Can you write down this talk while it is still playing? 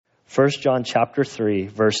1 John chapter 3,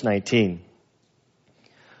 verse 19.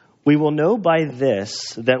 We will know by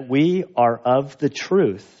this that we are of the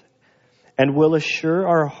truth and will assure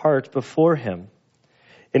our heart before him.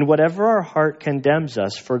 In whatever our heart condemns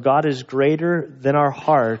us, for God is greater than our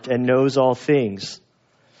heart and knows all things.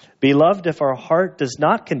 Beloved, if our heart does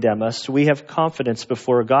not condemn us, we have confidence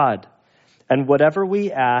before God. And whatever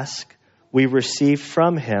we ask, we receive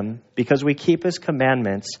from him because we keep his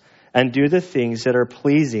commandments and do the things that are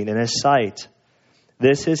pleasing in his sight.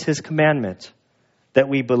 This is his commandment, that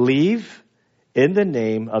we believe in the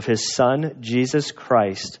name of his Son, Jesus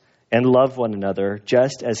Christ, and love one another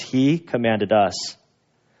just as he commanded us.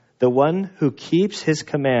 The one who keeps his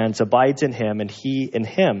commands abides in him, and he in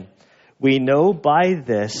him. We know by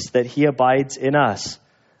this that he abides in us,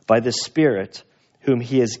 by the Spirit whom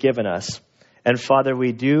he has given us. And Father,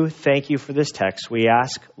 we do thank you for this text. We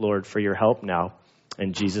ask, Lord, for your help now.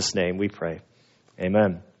 In Jesus' name we pray.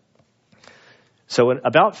 Amen. So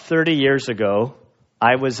about 30 years ago,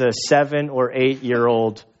 I was a 7 or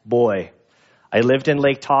 8-year-old boy. I lived in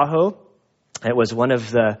Lake Tahoe. It was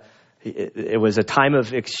a time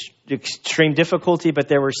of extreme difficulty, but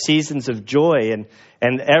there were seasons of joy.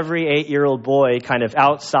 And every 8-year-old boy kind of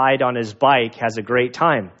outside on his bike has a great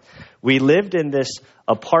time. We lived in this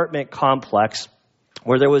apartment complex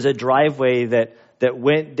where there was a driveway that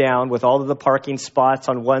went down with all of the parking spots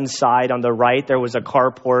on one side. On the right, there was a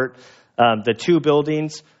carport. The two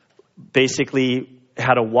buildings basically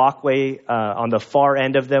had a walkway on the far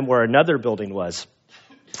end of them where another building was.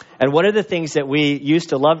 And one of the things that we used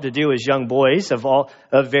to love to do as young boys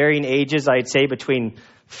of varying ages, I'd say between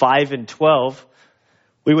 5 and 12,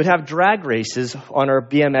 we would have drag races on our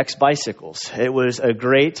BMX bicycles. It was a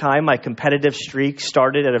great time. My competitive streak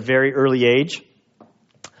started at a very early age.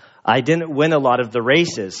 I didn't win a lot of the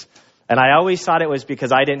races, and I always thought it was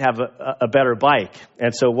because I didn't have a better bike.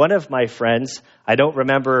 And so one of my friends, I don't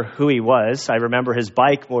remember who he was. I remember his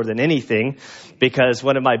bike more than anything because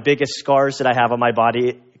one of my biggest scars that I have on my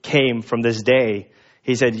body came from this day.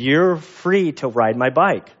 He said, "You're free to ride my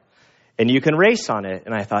bike and you can race on it."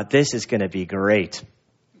 And I thought, this is going to be great.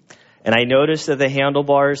 And I noticed that the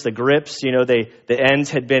handlebars, the grips, the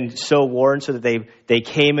ends had been so worn so that they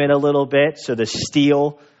came in a little bit. So the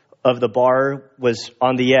steel of the bar was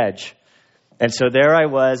on the edge. And so there I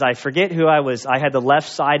was. I forget who I was. I had the left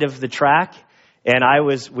side of the track, and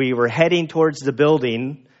we were heading towards the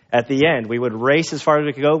building at the end. We would race as far as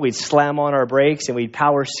we could go. We'd slam on our brakes, and we'd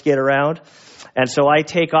power skid around. And so I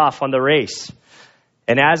take off on the race.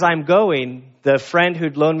 And as I'm going, the friend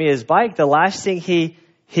who'd loaned me his bike, the last thing he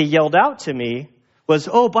yelled out to me was,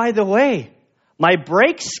 "Oh, by the way, my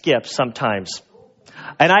brakes skip sometimes."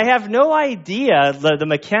 And I have no idea the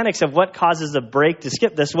mechanics of what causes a brake to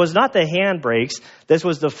skip. This was not the hand brakes. This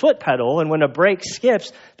was the foot pedal. And when a brake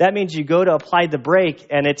skips, that means you go to apply the brake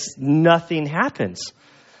and nothing happens.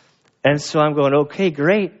 And so I'm going, okay,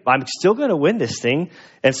 great. I'm still going to win this thing.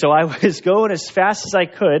 And so I was going as fast as I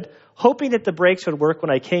could, hoping that the brakes would work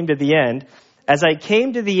when I came to the end. As I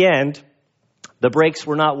came to the end, the brakes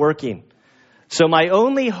were not working. So my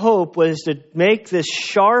only hope was to make this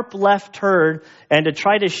sharp left turn and to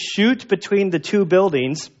try to shoot between the two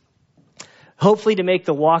buildings, hopefully to make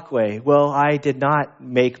the walkway. Well, I did not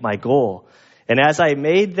make my goal. And as I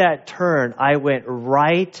made that turn, I went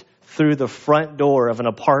right through the front door of an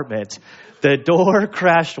apartment. The door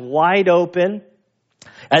crashed wide open.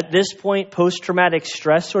 At this point, post-traumatic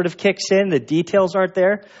stress sort of kicks in. The details aren't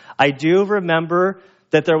there. I do remember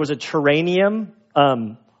that there was a terrarium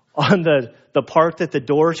on the part that the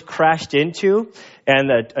doors crashed into,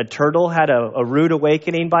 and a turtle had a rude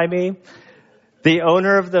awakening by me. The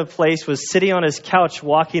owner of the place was sitting on his couch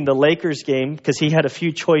watching the Lakers game because he had a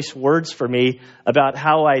few choice words for me about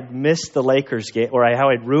how I'd missed the Lakers game or how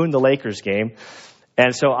I'd ruined the Lakers game.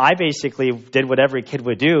 And so I basically did what every kid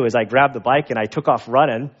would do is I grabbed the bike and I took off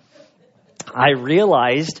running. I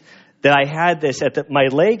realized that I had this my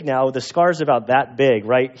leg now, the scar's about that big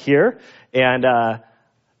right here. And,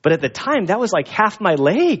 but at the time, that was like half my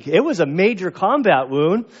leg. It was a major combat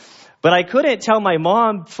wound, but I couldn't tell my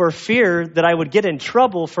mom for fear that I would get in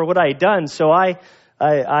trouble for what I had done. So I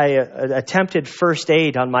attempted first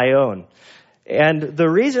aid on my own. And the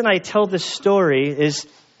reason I tell this story is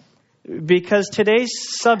because today's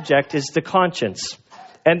subject is the conscience.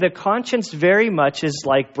 And the conscience very much is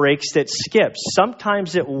like brakes that skip.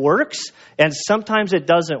 Sometimes it works and sometimes it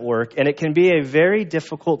doesn't work. And it can be a very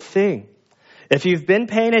difficult thing. If you've been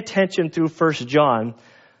paying attention through 1 John,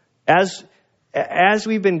 as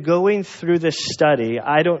we've been going through this study,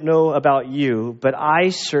 I don't know about you, but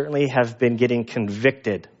I certainly have been getting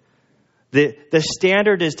convicted The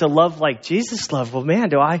standard is to love like Jesus loved. Well, man,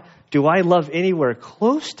 do I love anywhere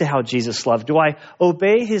close to how Jesus loved? Do I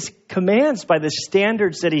obey his commands by the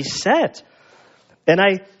standards that he set? And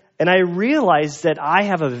I realize that I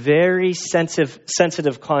have a very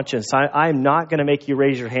sensitive conscience. I'm not going to make you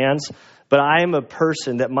raise your hands, but I am a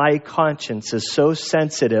person that my conscience is so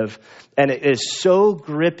sensitive and it is so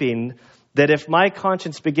gripping that if my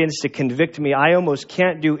conscience begins to convict me, I almost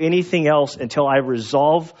can't do anything else until I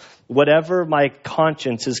resolve whatever my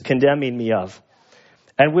conscience is condemning me of.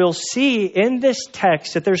 And we'll see in this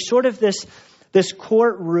text that there's sort of this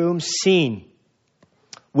courtroom scene.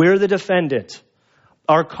 We're the defendant.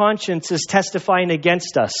 Our conscience is testifying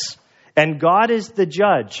against us, and God is the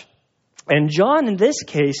judge. And John, in this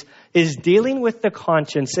case, is dealing with the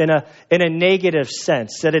conscience in a negative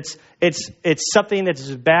sense, that it's something that's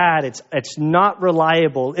bad, it's not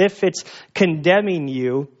reliable. If it's condemning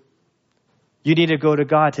you, you need to go to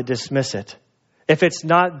God to dismiss it. If it's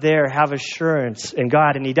not there, have assurance in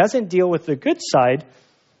God. And he doesn't deal with the good side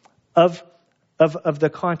of the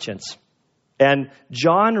conscience. And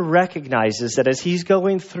John recognizes that as he's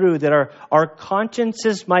going through, that our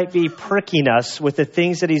consciences might be pricking us with the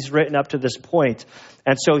things that he's written up to this point.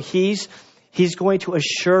 And so he's going to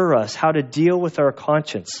assure us how to deal with our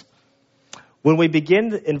conscience. When we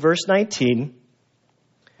begin in verse 19,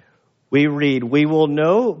 we read, "We will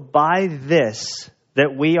know by this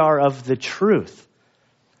that we are of the truth."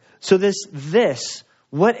 So this,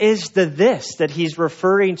 what is the this that he's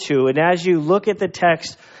referring to? And as you look at the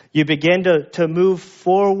text, you begin to move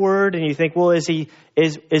forward and you think, well, is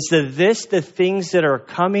the things that are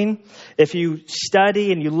coming? If you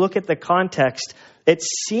study and you look at the context, it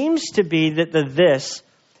seems to be that the this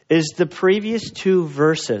is the previous two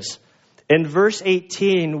verses. In verse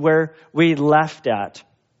 18, where we left at,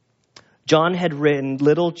 John had written,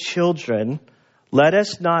 "Little children, let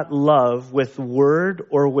us not love with word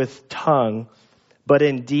or with tongue, but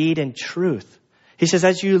in deed and truth." He says,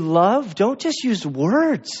 as you love, don't just use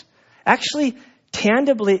words. Actually,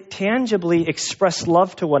 tangibly express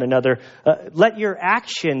love to one another. Let your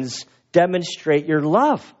actions demonstrate your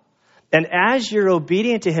love. And as you're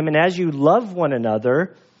obedient to him and as you love one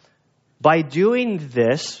another, by doing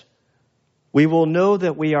this, we will know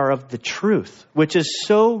that we are of the truth, which is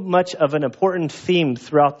so much of an important theme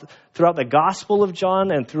throughout the Gospel of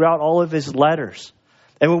John and throughout all of his letters.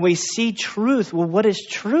 And when we see truth, well, what is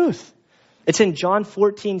truth? It's in John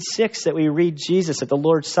 14:6 that we read Jesus at the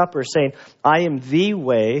Lord's Supper saying, "I am the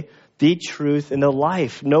way, the truth, and the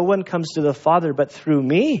life. No one comes to the Father but through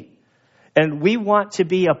me." And we want to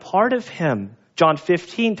be a part of him. John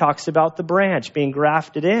 15 talks about the branch being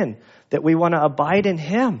grafted in, that we want to abide in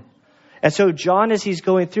him. And so John, as he's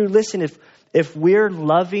going through, listen, if we're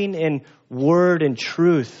loving in word and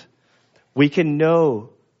truth, we can know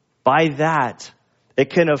by that, it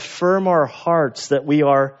can affirm our hearts that we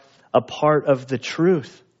are a part of the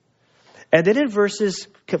truth. And then in verses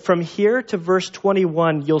from here to verse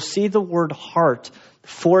 21, you'll see the word heart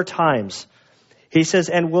 4 times. He says,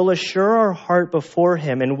 "And we'll assure our heart before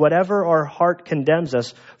him, and whatever our heart condemns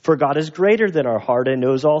us, for God is greater than our heart and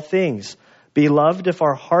knows all things. Beloved, if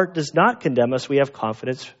our heart does not condemn us, we have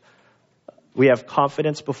confidence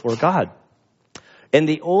before God." In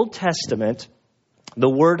the Old Testament, the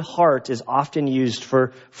word heart is often used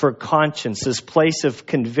for conscience, this place of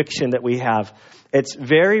conviction that we have. It's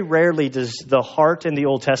very rarely does the heart in the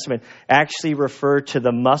Old Testament actually refer to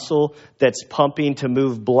the muscle that's pumping to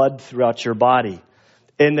move blood throughout your body.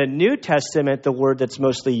 In the New Testament, the word that's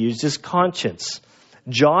mostly used is conscience.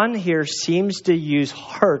 John here seems to use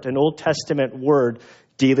heart, an Old Testament word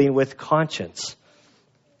dealing with conscience.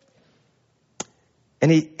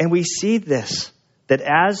 And we see this, that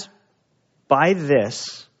as by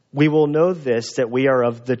this, we will know this, that we are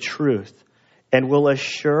of the truth, and will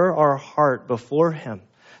assure our heart before him.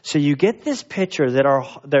 So you get this picture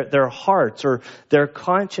that their hearts or their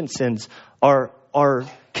consciences are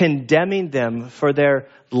condemning them for their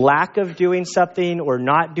lack of doing something or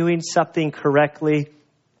not doing something correctly.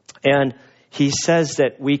 And he says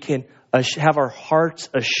that we can have our hearts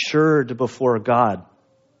assured before God.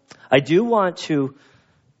 I do want to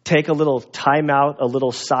take a little time out, a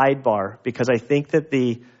little sidebar, because I think that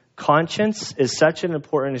the conscience is such an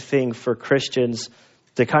important thing for Christians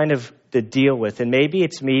to deal with. And maybe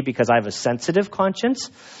it's me because I have a sensitive conscience.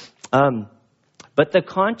 But the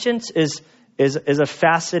conscience is a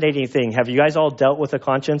fascinating thing. Have you guys all dealt with a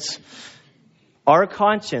conscience? Our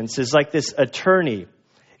conscience is like this attorney.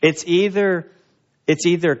 It's either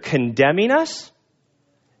condemning us,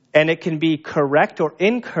 and it can be correct or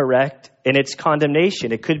incorrect in its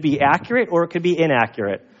condemnation. It could be accurate or it could be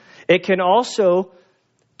inaccurate. It can also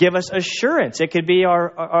give us assurance. It could be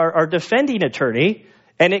our defending attorney,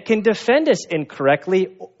 and it can defend us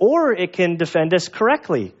incorrectly, or it can defend us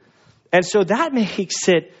correctly. And so that makes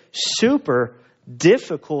it super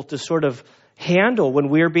difficult to sort of handle when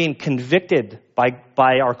we're being convicted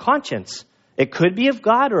by our conscience. It could be of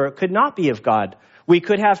God or it could not be of God. We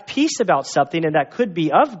could have peace about something and that could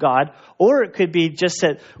be of God, or it could be just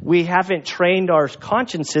that we haven't trained our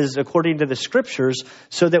consciences according to the scriptures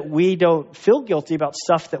so that we don't feel guilty about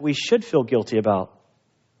stuff that we should feel guilty about.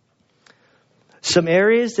 Some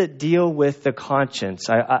areas that deal with the conscience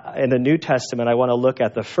in the New Testament, I want to look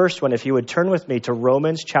at. The first one, if you would turn with me to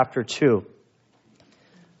Romans chapter 2.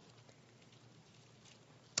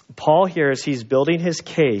 Paul here, as he's building his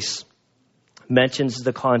case, mentions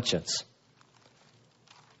the conscience.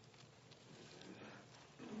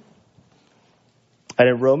 And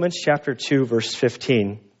in Romans chapter 2, verse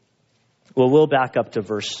 15, we'll back up to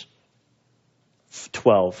verse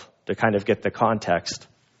 12 to kind of get the context.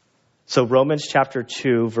 So Romans chapter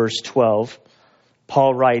 2, verse 12,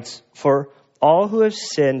 Paul writes, "For all who have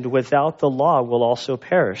sinned without the law will also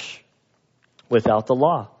perish without the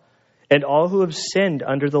law. And all who have sinned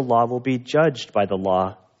under the law will be judged by the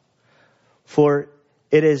law. For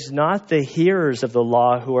it is not the hearers of the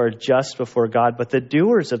law who are just before God, but the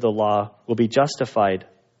doers of the law will be justified.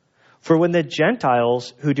 For when the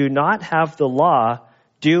Gentiles who do not have the law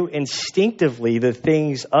do instinctively the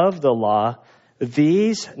things of the law,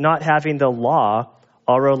 these not having the law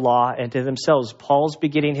are a law unto themselves." Paul's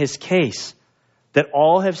beginning his case that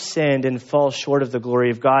all have sinned and fall short of the glory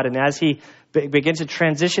of God. And as he begins to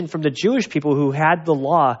transition from the Jewish people who had the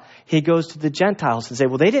law, he goes to the Gentiles and say,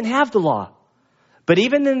 well, they didn't have the law. But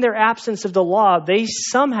even in their absence of the law, they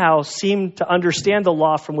somehow seem to understand the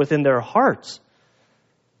law from within their hearts.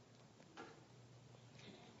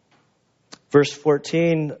 Verse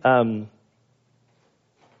 14,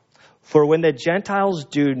 "For when the Gentiles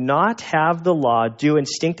do not have the law, do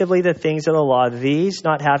instinctively the things of the law, these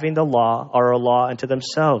not having the law are a law unto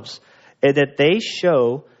themselves, and that they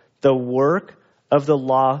show the work of the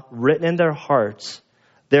law written in their hearts,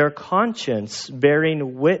 their conscience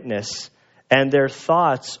bearing witness, and their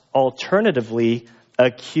thoughts alternatively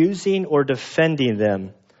accusing or defending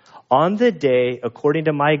them. On the day, according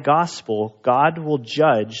to my gospel, God will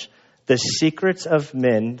judge the secrets of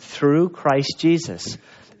men through Christ Jesus."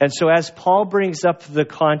 And so as Paul brings up the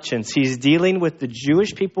conscience, he's dealing with the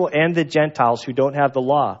Jewish people and the Gentiles who don't have the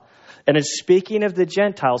law. And in speaking of the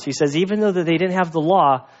Gentiles, he says, even though that they didn't have the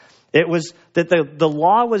law, it was that the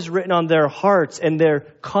law was written on their hearts, and their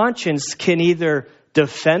conscience can either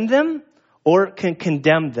defend them or it can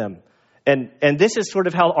condemn them. And this is sort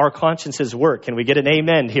of how our consciences work. Can we get an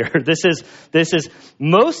amen here? This is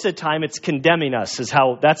most of the time it's condemning us.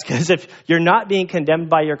 That's because if you're not being condemned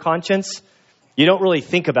by your conscience, you don't really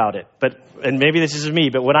think about it. And maybe this is me,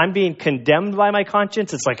 but when I'm being condemned by my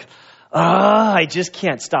conscience, it's like, I just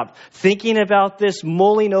can't stop thinking about this,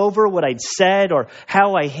 mulling over what I'd said or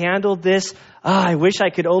how I handled this. I wish I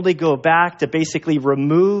could only go back to basically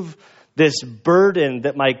remove this burden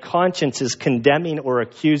that my conscience is condemning or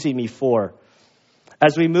accusing me for.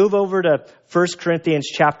 As we move over to 1 Corinthians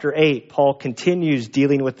chapter 8, Paul continues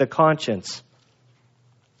dealing with the conscience.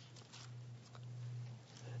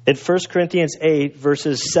 In 1 Corinthians 8,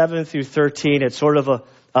 verses 7 through 13, it's sort of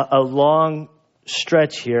a long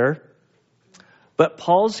stretch here. But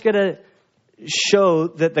Paul's going to show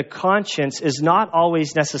that the conscience is not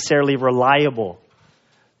always necessarily reliable,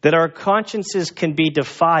 that our consciences can be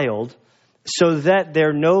defiled so that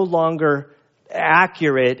they're no longer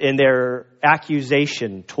accurate in their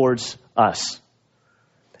accusation towards us.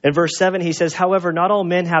 In verse 7, he says, "However, not all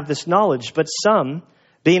men have this knowledge, but some,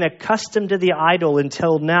 being accustomed to the idol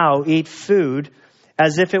until now, eat food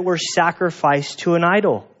as if it were sacrificed to an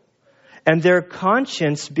idol. And their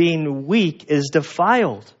conscience, being weak, is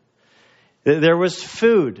defiled." There was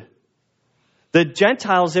food. The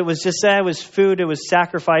Gentiles, it was just it was food, it was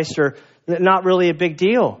sacrificed, or not really a big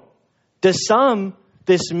deal. To some,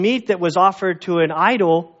 this meat that was offered to an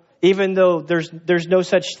idol, even though there's no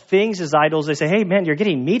such things as idols, they say, hey man, you're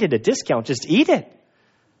getting meat at a discount, just eat it.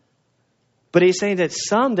 But he's saying that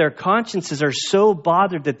some, their consciences are so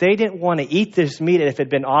bothered that they didn't want to eat this meat if it had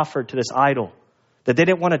been offered to this idol, that they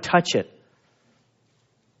didn't want to touch it.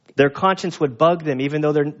 Their conscience would bug them, even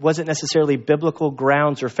though there wasn't necessarily biblical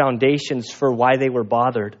grounds or foundations for why they were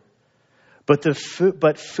bothered.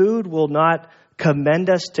 But food will not commend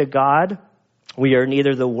us to God. We are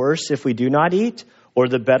neither the worse if we do not eat, or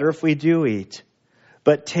the better if we do eat.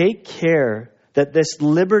 But take care that this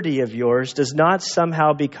liberty of yours does not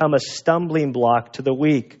somehow become a stumbling block to the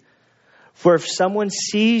weak. For if someone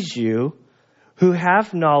sees you who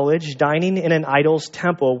have knowledge, dining in an idol's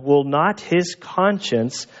temple, will not his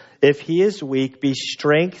conscience, if he is weak, be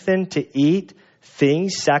strengthened to eat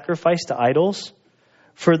things sacrificed to idols?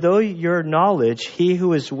 For though your knowledge, he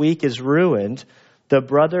who is weak is ruined, the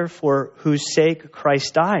brother for whose sake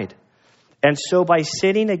Christ died. And so by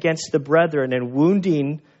sinning against the brethren and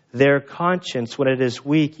wounding their conscience when it is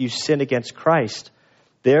weak, you sin against Christ.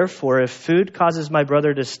 Therefore, if food causes my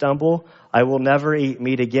brother to stumble, I will never eat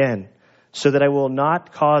meat again, so that I will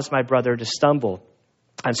not cause my brother to stumble.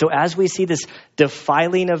 And so as we see this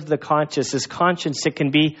defiling of the conscience, this conscience that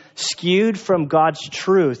can be skewed from God's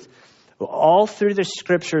truth, all through the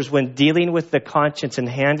scriptures when dealing with the conscience and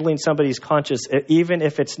handling somebody's conscience, even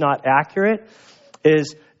if it's not accurate,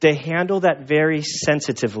 is to handle that very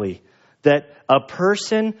sensitively. That a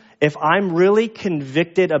person, if I'm really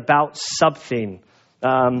convicted about something,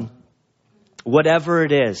 whatever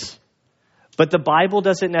it is, but the Bible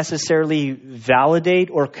doesn't necessarily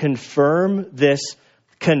validate or confirm this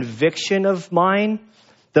conviction of mine,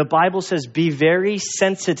 the Bible says be very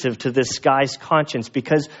sensitive to this guy's conscience,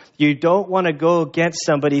 because you don't want to go against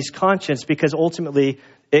somebody's conscience, because ultimately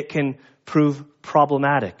it can prove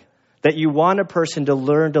problematic. That you want a person to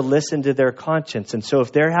learn to listen to their conscience. And so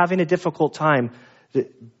if they're having a difficult time,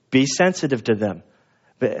 be sensitive to them.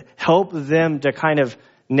 Help them to kind of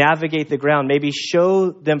navigate the ground. Maybe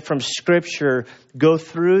show them from Scripture, go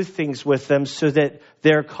through things with them so that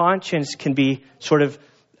their conscience can be sort of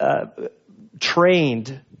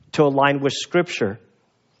trained to align with Scripture.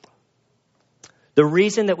 The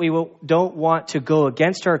reason that we don't want to go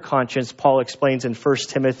against our conscience, Paul explains in 1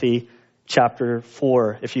 Timothy chapter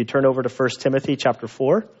 4. If you turn over to 1 Timothy chapter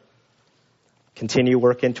 4, continue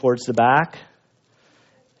working towards the back.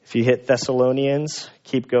 If you hit Thessalonians,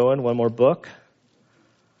 keep going, one more book.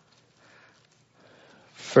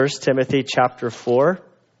 1 Timothy chapter 4.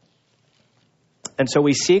 And so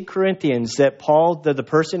we see in Corinthians that Paul, the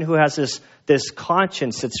person who has this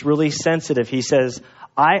conscience that's really sensitive, he says,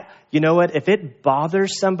 you know what, if it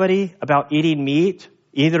bothers somebody about eating meat,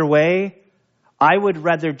 either way, I would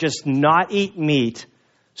rather just not eat meat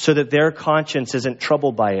so that their conscience isn't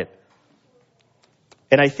troubled by it.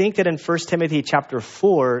 And I think that in 1 Timothy chapter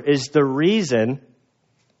 4 is the reason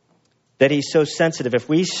that he's so sensitive. If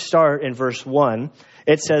we start in verse 1,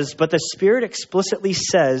 it says, "But the Spirit explicitly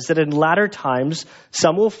says that in latter times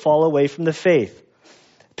some will fall away from the faith,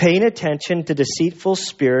 paying attention to deceitful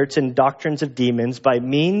spirits and doctrines of demons by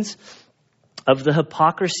means of the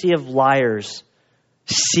hypocrisy of liars."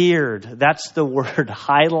 Seared, that's the word.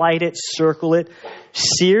 Highlight it, circle it.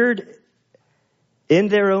 Seared in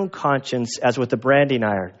their own conscience as with a branding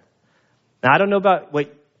iron. Now, I don't know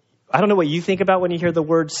what you think about when you hear the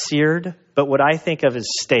word seared, but what I think of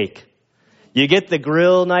is steak. You get the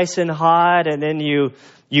grill nice and hot, and then you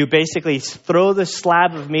basically throw the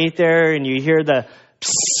slab of meat there, and you hear the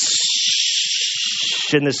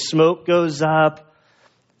psst, and the smoke goes up.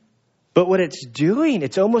 But what it's doing,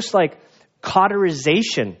 it's almost like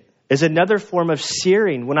cauterization is another form of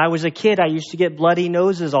searing. When I was a kid, I used to get bloody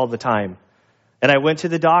noses all the time. And I went to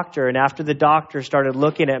the doctor, and after the doctor started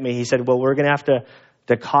looking at me, he said, well, we're going to have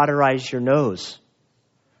to cauterize your nose.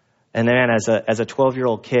 And then as a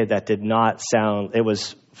 12-year-old kid, that did not sound, it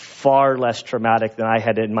was far less traumatic than I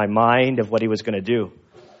had in my mind of what he was going to do.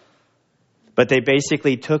 But they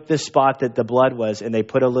basically took the spot that the blood was, and they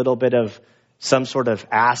put a little bit of some sort of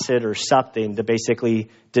acid or something to basically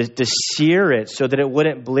to sear it so that it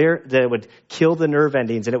wouldn't blear, that it would kill the nerve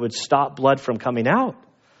endings and it would stop blood from coming out.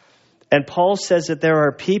 And Paul says that there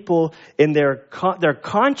are people in their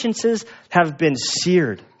consciences have been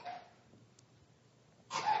seared.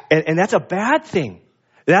 And that's a bad thing.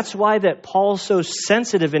 That's why that Paul's so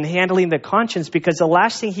sensitive in handling the conscience, because the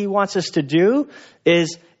last thing he wants us to do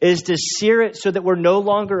is to sear it so that we're no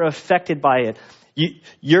longer affected by it.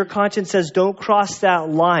 Your conscience says, don't cross that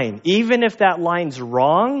line. Even if that line's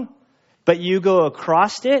wrong, but you go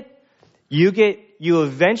across it, you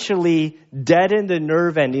eventually deaden the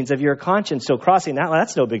nerve endings of your conscience. So crossing that line,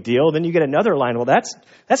 that's no big deal. Then you get another line. Well,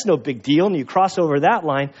 that's no big deal. And you cross over that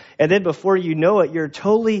line. And then before you know it, you're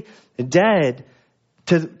totally dead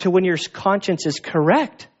to when your conscience is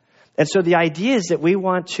correct. And so the idea is that we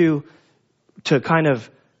want to kind of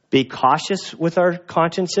be cautious with our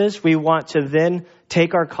consciences. We want to then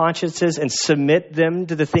take our consciences and submit them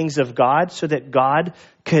to the things of God so that God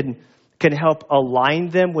can help align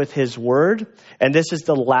them with His Word. And this is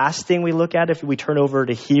the last thing we look at if we turn over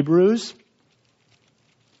to Hebrews.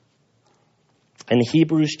 In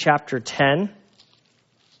Hebrews chapter 10.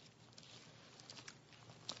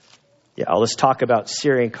 Let's talk about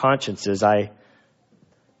searing consciences.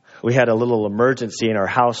 We had a little emergency in our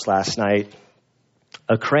house last night.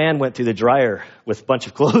 a crayon went through the dryer with a bunch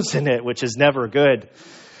of clothes in it, which is never good.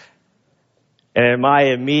 And in my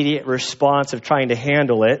immediate response of trying to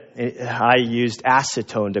handle it, I used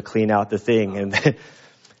acetone to clean out the thing.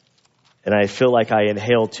 And I feel like I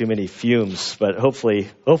inhaled too many fumes, but hopefully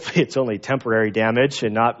it's only temporary damage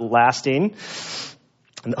and not lasting.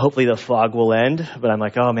 And hopefully the fog will end. But I'm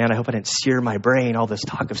like, oh man, I hope I didn't sear my brain, all this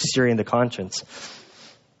talk of searing the conscience.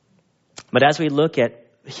 But as we look at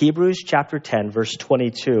Hebrews chapter 10, verse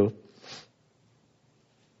 22,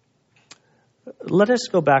 let us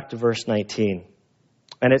go back to verse 19.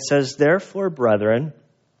 And it says, therefore, brethren,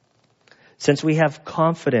 since we have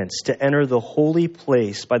confidence to enter the holy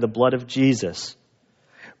place by the blood of Jesus,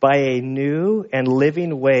 by a new and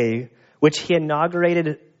living way, which he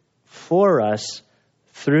inaugurated for us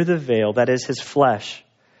through the veil, that is his flesh.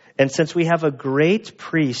 And since we have a great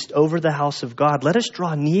priest over the house of God, let us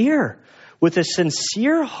draw near with a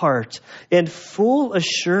sincere heart and full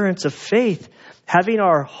assurance of faith, having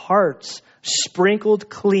our hearts sprinkled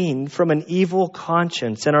clean from an evil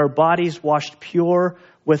conscience and our bodies washed pure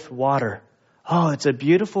with water. Oh, it's a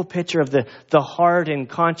beautiful picture of the heart and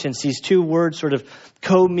conscience. These two words sort of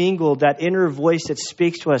commingled, that inner voice that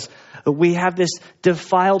speaks to us. We have this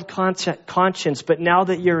defiled conscience, but now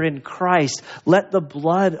that you're in Christ, let the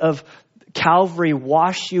blood of Calvary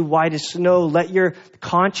wash you white as snow. Let your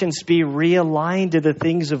conscience be realigned to the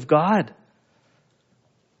things of God.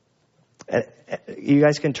 You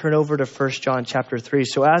guys can turn over to 1 John chapter 3.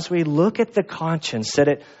 So as we look at the conscience,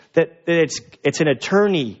 that it's an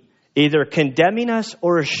attorney, either condemning us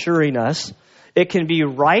or assuring us. It can be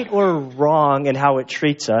right or wrong in how it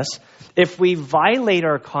treats us. If we violate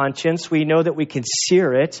our conscience, we know that we can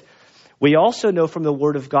sear it. We also know from the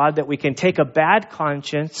Word of God that we can take a bad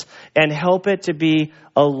conscience and help it to be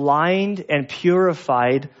aligned and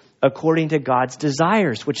purified according to God's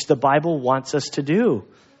desires, which the Bible wants us to do.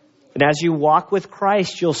 And as you walk with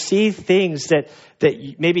Christ, you'll see things that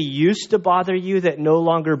maybe used to bother you that no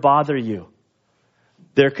longer bother you.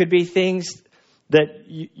 There could be things that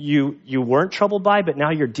you weren't troubled by, but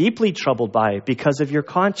now you're deeply troubled by because of your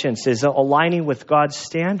conscience is aligning with God's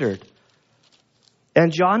standard.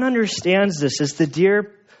 And John understands this as the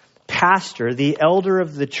dear pastor, the elder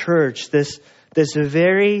of the church, this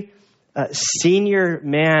very senior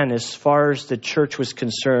man as far as the church was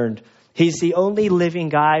concerned. He's the only living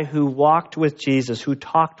guy who walked with Jesus, who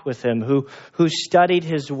talked with him, who studied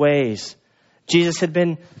his ways. Jesus had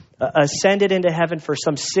been ascended into heaven for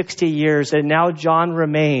some 60 years, and now John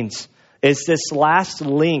remains as this last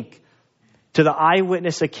link to the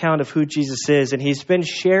eyewitness account of who Jesus is. And he's been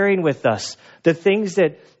sharing with us the things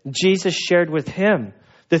that Jesus shared with him,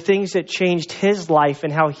 the things that changed his life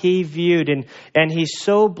and how he viewed. And he's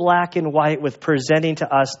so black and white with presenting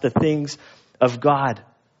to us the things of God.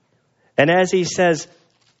 And as he says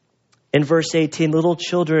in verse 18, little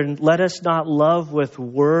children, let us not love with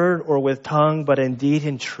word or with tongue, but in deed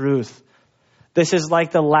and truth. This is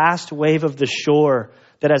like the last wave of the shore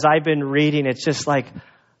that as I've been reading, it's just like,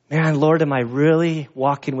 man, Lord, am I really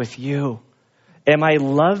walking with you? Am I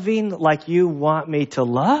loving like you want me to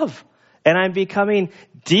love? And I'm becoming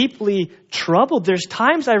deeply troubled. There's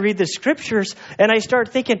times I read the scriptures and I start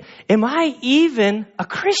thinking, am I even a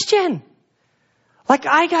Christian? Like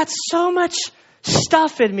I got so much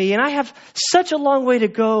stuff in me and I have such a long way to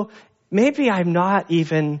go. Maybe I'm not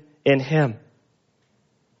even in him.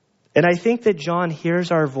 And I think that John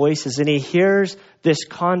hears our voices and he hears this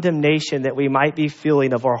condemnation that we might be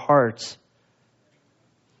feeling of our hearts.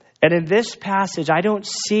 And in this passage, I don't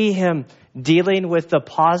see him dealing with the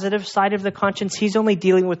positive side of the conscience. He's only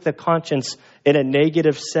dealing with the conscience in a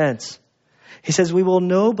negative sense. He says, we will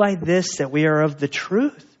know by this that we are of the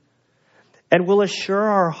truth and will assure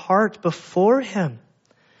our heart before him.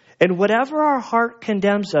 And whatever our heart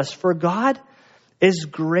condemns us, for God is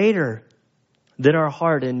greater than our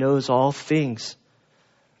heart and knows all things.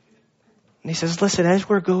 And he says, listen, as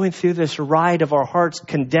we're going through this ride of our hearts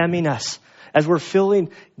condemning us, as we're feeling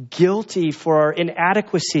guilty for our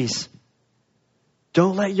inadequacies,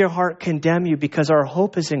 don't let your heart condemn you because our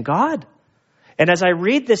hope is in God. And as I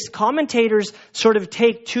read this, commentators sort of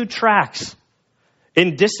take two tracks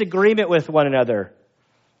in disagreement with one another.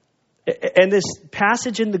 And this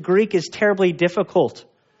passage in the Greek is terribly difficult.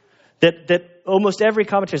 That almost every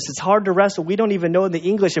commentator says it's hard to wrestle. We don't even know in the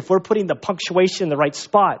English if we're putting the punctuation in the right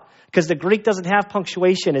spot because the Greek doesn't have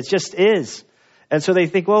punctuation. It just is. And so they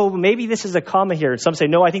think, well, maybe this is a comma here. And some say,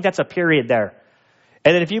 no, I think that's a period there.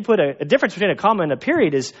 And then if you put a difference between a comma and a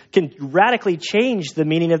period can radically change the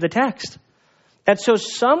meaning of the text. And so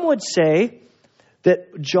some would say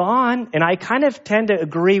that John, and I kind of tend to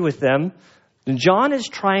agree with them, John is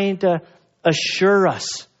trying to assure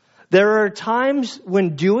us. There are times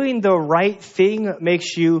when doing the right thing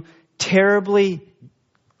makes you terribly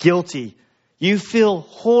guilty. You feel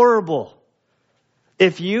horrible.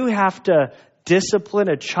 If you have to discipline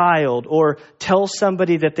a child or tell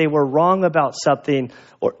somebody that they were wrong about something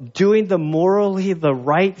or doing the morally the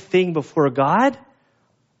right thing before God,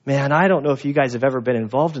 man, I don't know if you guys have ever been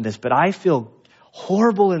involved in this, but I feel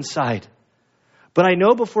horrible inside. But I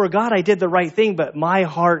know before God I did the right thing, but my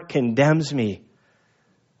heart condemns me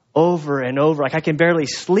over and over. Like I can barely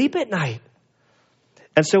sleep at night.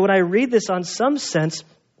 And so when I read this, on some sense,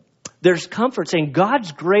 there's comfort saying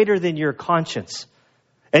God's greater than your conscience.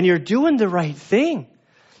 And you're doing the right thing.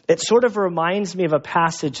 It sort of reminds me of a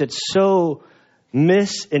passage that's so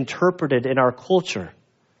misinterpreted in our culture.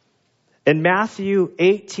 In Matthew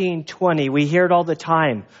 18:20, we hear it all the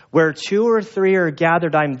time. Where 2 or 3 are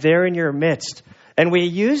gathered, I'm there in your midst. And we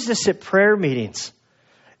use this at prayer meetings.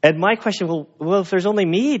 And my question, well, if there's only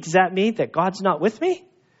me, does that mean that God's not with me?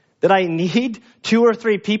 That I need 2 or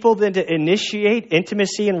 3 people then to initiate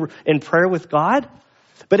intimacy in prayer with God?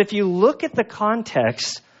 But if you look at the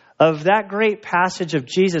context of that great passage of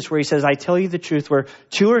Jesus where he says, I tell you the truth, where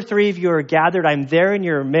 2 or 3 of you are gathered, I'm there in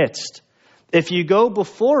your midst. If you go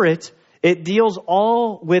before it, it deals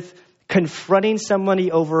all with confronting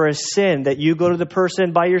somebody over a sin, that you go to the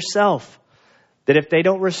person by yourself. That if they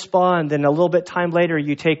don't respond, then a little bit time later,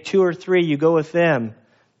 you take 2 or 3, you go with them.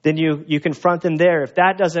 Then you confront them there. If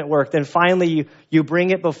that doesn't work, then finally you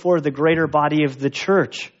bring it before the greater body of the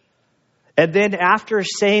church. And then after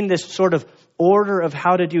saying this sort of order of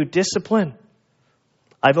how to do discipline,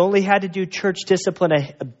 I've only had to do church discipline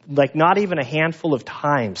like not even a handful of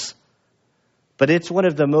times. But it's one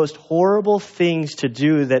of the most horrible things to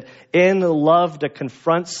do, that in love to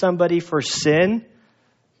confront somebody for sin,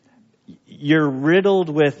 you're riddled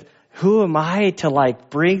with, who am I to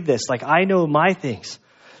bring this? I know my things.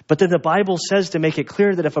 But then the Bible says to make it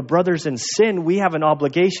clear that if a brother's in sin, we have an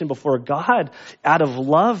obligation before God out of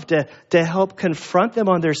love to help confront them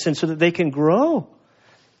on their sin so that they can grow.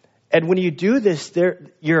 And when you do this,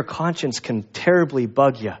 your conscience can terribly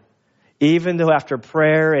bug you. Even though after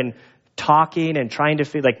prayer and talking and trying to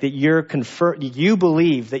feel like that you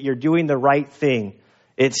believe that you're doing the right thing,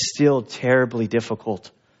 it's still terribly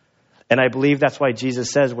difficult. And I believe that's why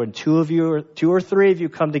Jesus says, when 2 or 3 of you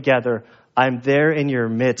come together, I'm there in your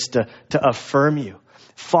midst to affirm you.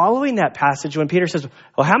 Following that passage, when Peter says,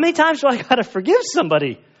 well, how many times do I got to forgive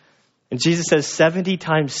somebody? And Jesus says 70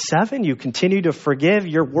 times 7, you continue to forgive.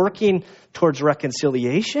 You're working towards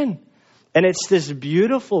reconciliation. And it's this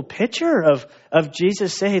beautiful picture of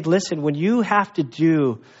Jesus saying, listen, when you have to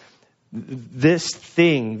do this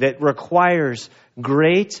thing that requires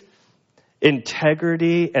great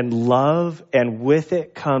integrity and love, and with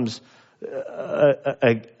it comes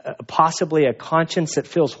possibly a conscience that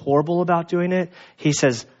feels horrible about doing it, he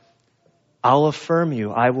says, I'll affirm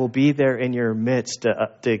you. I will be there in your midst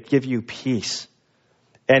to give you peace.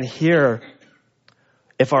 And here,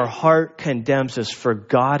 if our heart condemns us, for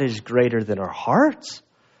God is greater than our hearts.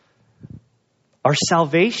 Our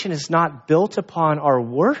salvation is not built upon our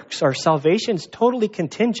works. Our salvation is totally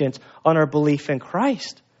contingent on our belief in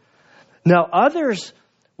Christ. Now, others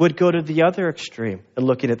would go to the other extreme in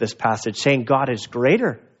looking at this passage, saying God is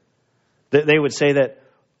greater. They would say that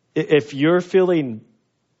if you're feeling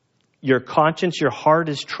your conscience, your heart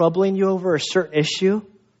is troubling you over a certain issue,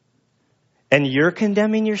 and you're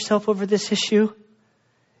condemning yourself over this issue,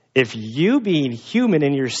 if you, being human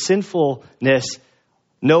in your sinfulness,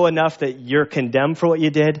 know enough that you're condemned for what you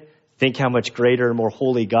did, think how much greater and more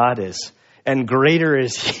holy God is. And greater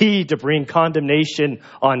is he to bring condemnation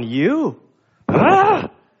on you.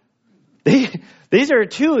 These are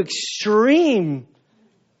 2 extreme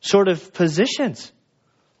sort of positions.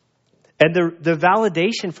 And the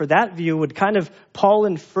validation for that view would kind of, Paul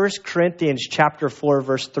in 1 Corinthians chapter 4,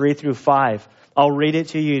 verse 3 through 5. I'll read it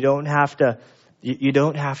to you. You don't have to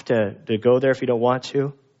go there if you don't want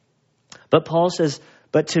to. But Paul says,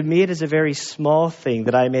 but to me it is a very small thing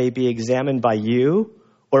that I may be examined by you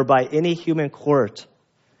or by any human court.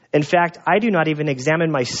 In fact, I do not even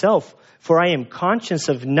examine myself, for I am conscious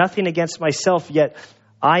of nothing against myself, yet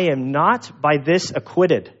I am not by this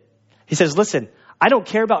acquitted. He says, listen, I don't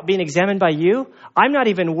care about being examined by you. I'm not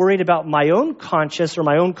even worried about my own conscience or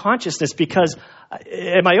my own consciousness, because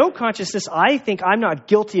in my own consciousness, I think I'm not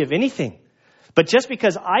guilty of anything. But just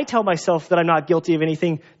because I tell myself that I'm not guilty of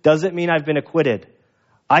anything doesn't mean I've been acquitted.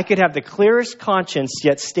 I could have the clearest conscience,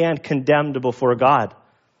 yet stand condemned before God.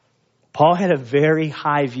 Paul had a very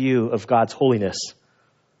high view of God's holiness.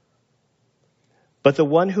 But the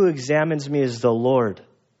one who examines me is the Lord.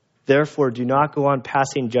 Therefore, do not go on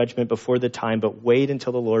passing judgment before the time, but wait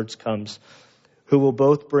until the Lord comes, who will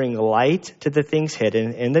both bring light to the things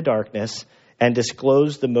hidden in the darkness and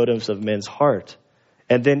disclose the motives of men's heart.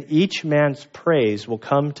 And then each man's praise will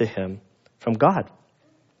come to him from God.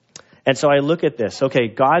 And so I look at this. Okay,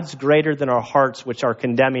 God's greater than our hearts, which are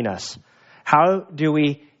condemning us. How do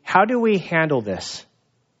we handle this?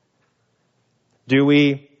 Do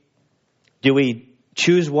we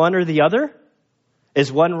choose one or the other? Is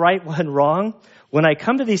one right, one wrong? When I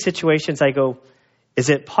come to these situations, I go, is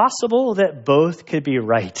it possible that both could be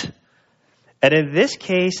right? And in this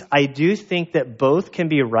case, I do think that both can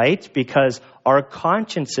be right because our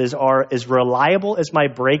consciences are as reliable as my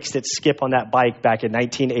brakes that skip on that bike back in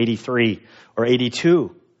 1983 or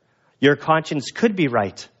 82. Your conscience could be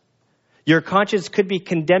right. Your conscience could be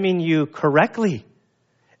condemning you correctly.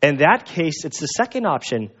 In that case, it's the second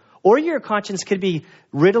option. Or your conscience could be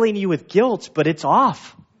riddling you with guilt, but it's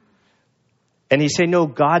off. And you say, no,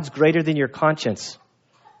 God's greater than your conscience.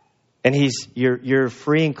 And you're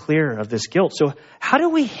free and clear of this guilt. So how do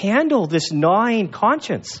we handle this gnawing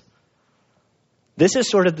conscience? This is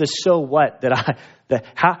sort of the so what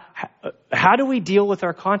how do we deal with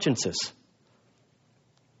our consciences?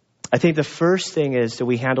 I think the first thing is that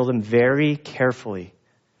we handle them very carefully.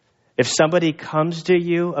 If somebody comes to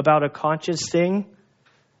you about a conscience thing,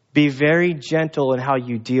 be very gentle in how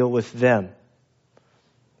you deal with them.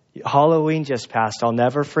 Halloween just passed. I'll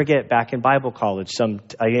never forget back in Bible college, I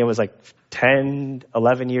think it was like 10,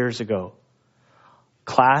 11 years ago.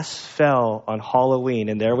 Class fell on Halloween,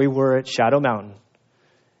 and there we were at Shadow Mountain.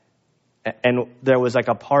 And there was like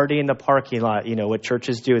a party in the parking lot, what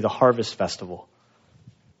churches do, the Harvest Festival.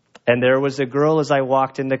 And there was a girl as I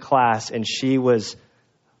walked into class, and she was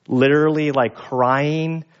literally like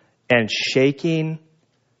crying and shaking.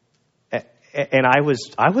 And I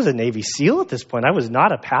was a Navy SEAL at this point. I was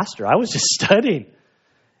not a pastor. I was just studying.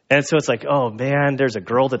 And so it's like, oh man, there's a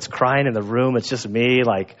girl that's crying in the room. It's just me.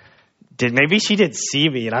 Like, maybe she didn't see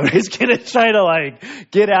me, and I'm just gonna try to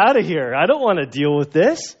get out of here. I don't want to deal with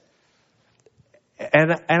this.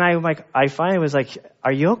 And I finally was like,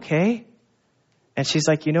 are you okay? And she's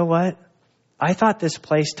like, you know what? I thought this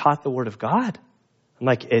place taught the Word of God. I'm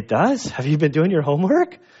like, it does. Have you been doing your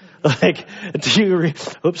homework?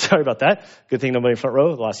 Oops, sorry about that. Good thing nobody in the front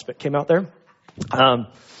row. The last spit came out there.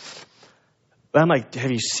 But I'm like,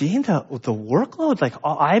 have you seen the workload? Like,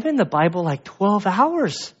 I'm in the Bible 12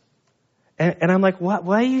 hours. And I'm like,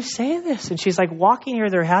 why are you saying this? And she's like, walking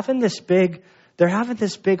here, they're having this big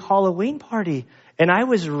Halloween party. And I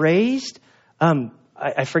was raised,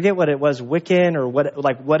 I forget what it was, Wiccan or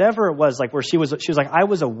whatever it was, where she was like, I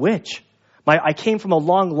was a witch. I came from a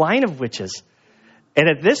long line of witches. And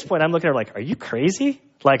at this point, I'm looking at her like, are you crazy?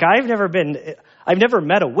 I've never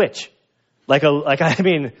met a witch.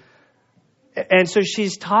 And so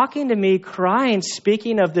she's talking to me, crying,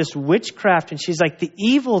 speaking of this witchcraft. And she's like, the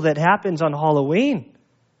evil that happens on Halloween.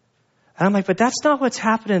 And I'm like, but that's not what's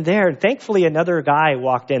happening there. And thankfully, another guy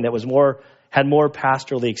walked in that had more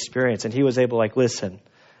pastorally experience. And he was able listen,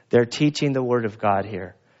 they're teaching the Word of God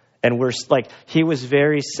here. And he was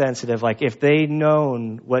very sensitive. If they'd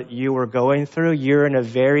known what you were going through, you're in a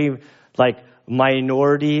very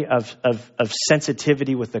minority of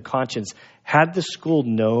sensitivity with the conscience. Had the school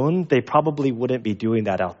known, they probably wouldn't be doing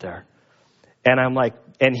that out there. And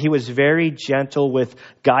and he was very gentle with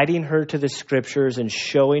guiding her to the scriptures and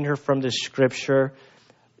showing her from the scripture,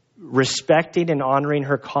 respecting and honoring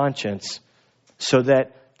her conscience so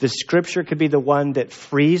that the scripture could be the one that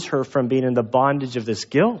frees her from being in the bondage of this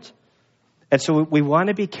guilt. And so we want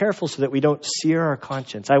to be careful so that we don't sear our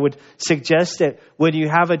conscience. I would suggest that when you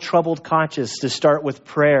have a troubled conscience, to start with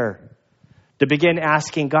prayer, to begin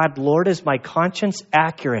asking God, Lord, is my conscience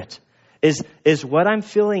accurate? Is what I'm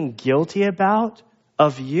feeling guilty about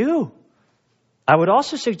of you? I would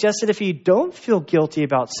also suggest that if you don't feel guilty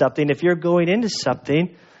about something, if you're going into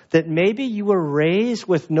something, that maybe you were raised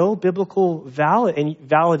with no biblical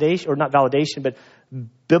validation, or not validation, but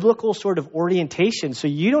biblical sort of orientation. So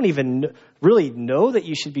you don't even really know that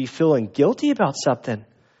you should be feeling guilty about something.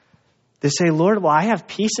 They say, Lord, well, I have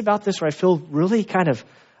peace about this, or I feel really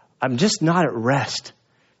I'm just not at rest.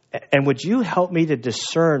 And would you help me to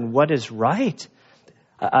discern what is right?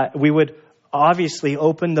 We would obviously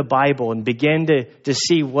open the Bible and begin to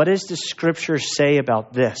see what does the scripture say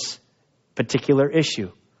about this particular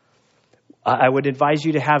issue. I would advise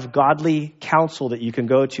you to have godly counsel that you can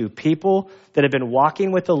go to. People that have been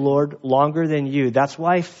walking with the Lord longer than you. That's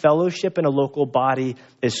why fellowship in a local body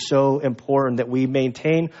is so important, that we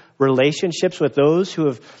maintain relationships with those who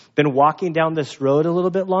have been walking down this road a little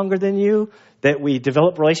bit longer than you, that we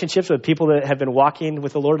develop relationships with people that have been walking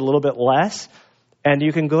with the Lord a little bit less. And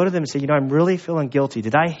you can go to them and say, I'm really feeling guilty.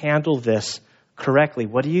 Did I handle this correctly?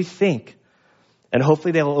 What do you think? And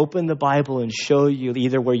hopefully they'll open the Bible and show you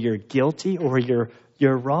either where you're guilty or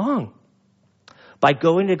you're wrong. By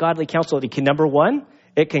going to godly counsel, it can, number one,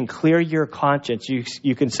 it can clear your conscience.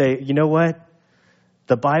 You can say, you know what?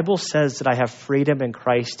 The Bible says that I have freedom in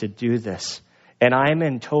Christ to do this. And I'm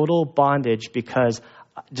in total bondage because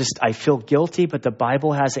I feel guilty, but the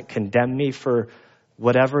Bible hasn't condemned me for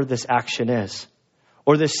whatever this action is.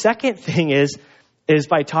 Or the second thing is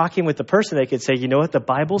by talking with the person, they could say, you know what? The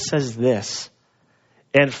Bible says this.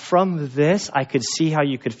 And from this, I could see how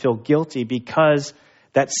you could feel guilty because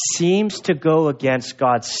that seems to go against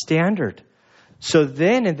God's standard. So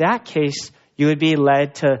then in that case, you would be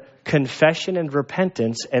led to confession and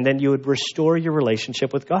repentance, and then you would restore your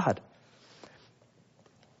relationship with God.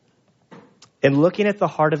 In looking at the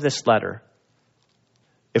heart of this letter,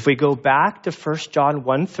 if we go back to 1 John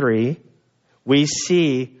 1:3, we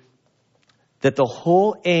see that the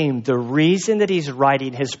whole aim, the reason that he's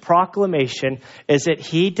writing his proclamation is that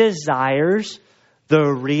he desires the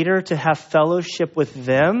reader to have fellowship with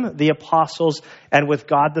them, the apostles, and with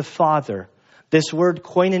God the Father. This word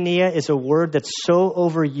koinonia is a word that's so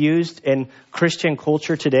overused in Christian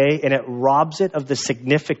culture today, and it robs it of the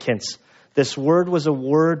significance. This word was a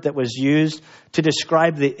word that was used to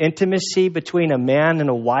describe the intimacy between a man and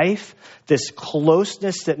a wife, this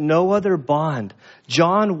closeness that no other bond.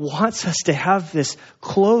 John wants us to have this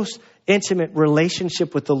close, intimate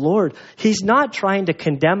relationship with the Lord. He's not trying to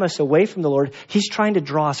condemn us away from the Lord. He's trying to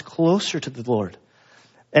draw us closer to the Lord.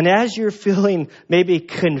 And as you're feeling maybe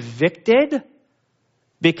convicted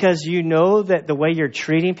because you know that the way you're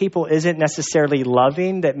treating people isn't necessarily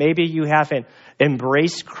loving, that maybe you haven't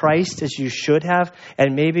embraced Christ as you should have,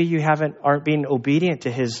 and maybe you aren't being obedient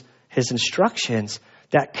to his instructions,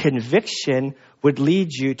 that conviction would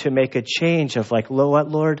lead you to make a change of like, what,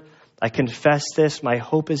 Lord? I confess this. My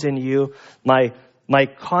hope is in you. My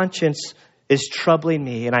conscience is troubling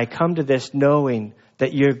me, and I come to this knowing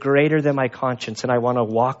that you're greater than my conscience, and I want to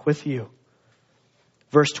walk with you.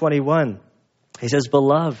 Verse 21. He says,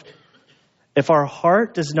 beloved, if our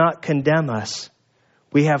heart does not condemn us,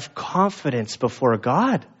 we have confidence before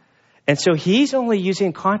God. And so he's only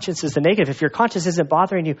using conscience as the negative. If your conscience isn't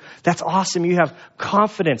bothering you, that's awesome. You have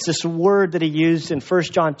confidence. This word that he used in 1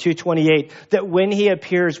 John 2:28, that when he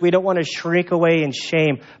appears, we don't want to shrink away in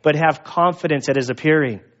shame, but have confidence at his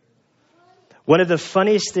appearing. One of the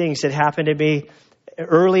funniest things that happened to me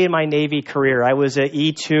early in my Navy career, I was an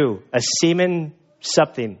E2, a seaman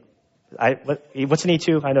something. What's an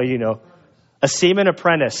E2? I know you know. A seaman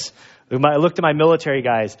apprentice. I looked at my military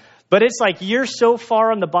guys. But it's like you're so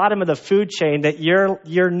far on the bottom of the food chain that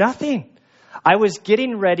you're nothing. I was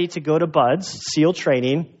getting ready to go to BUD/S, SEAL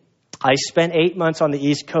training. I spent 8 months on the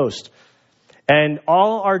East Coast. And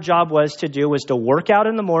all our job was to work out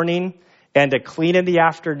in the morning and to clean in the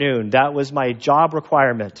afternoon. That was my job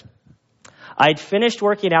requirement. I'd finished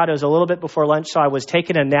working out. It was a little bit before lunch, so I was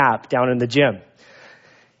taking a nap down in the gym.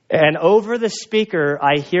 And over the speaker,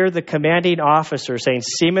 I hear the commanding officer saying,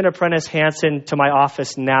 Seaman Apprentice Hansen to my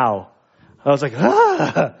office now. I was like,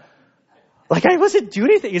 Like I wasn't doing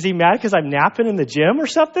anything. Is he mad because I'm napping in the gym or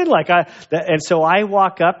something? And so I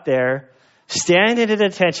walk up there, standing at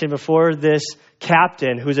attention before this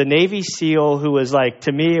captain who's a Navy SEAL who was like,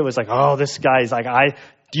 to me, it was like, oh, this guy's like,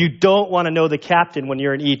 you don't want to know the captain when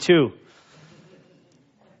you're an E2.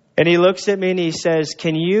 And he looks at me and he says,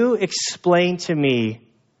 can you explain to me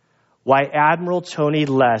why Admiral Tony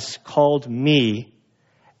Less called me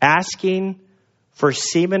asking for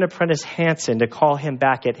Seaman Apprentice Hansen to call him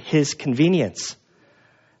back at his convenience?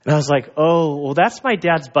 And I was like, oh, well, that's my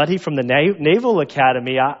dad's buddy from the Naval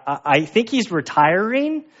Academy. I think he's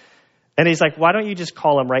retiring. And he's like, why don't you just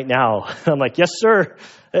call him right now? I'm like, yes, sir.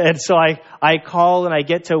 And so I call and I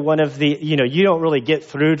get to one of the, you don't really get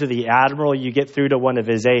through to the admiral. You get through to one of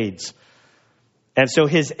his aides. And so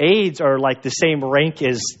his aides are like the same rank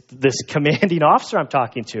as this commanding officer I'm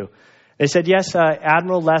talking to. They said, yes,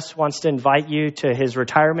 Admiral Less wants to invite you to his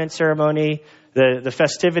retirement ceremony. The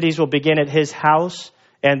festivities will begin at his house,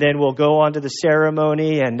 and then we'll go on to the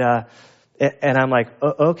ceremony. And I'm like,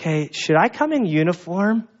 okay, should I come in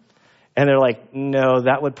uniform? And they're like, no,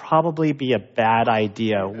 that would probably be a bad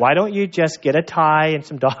idea. Why don't you just get a tie and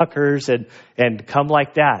some Dockers and come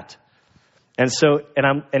like that? And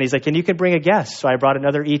he's like, and you can bring a guest. So I brought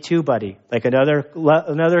another E2 buddy, like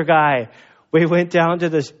another guy. We went down to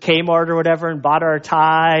this Kmart or whatever and bought our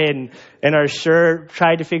tie and our shirt,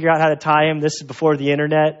 tried to figure out how to tie him. This is before the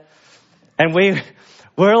internet. And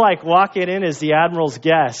we're like walking in as the Admiral's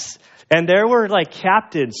guests. And there were like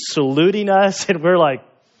captains saluting us. And we're like,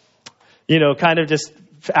 kind of just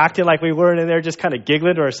acting like we weren't in there, just kind of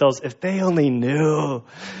giggling to ourselves. If they only knew.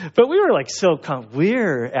 But we were like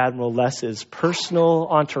we're Admiral Less's personal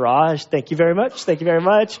entourage. Thank you very much. Thank you very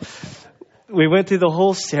much. We went through the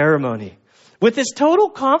whole ceremony with this total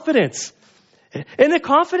confidence. And the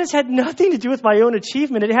confidence had nothing to do with my own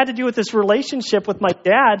achievement. It had to do with this relationship with my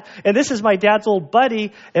dad. And this is my dad's old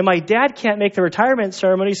buddy. And my dad can't make the retirement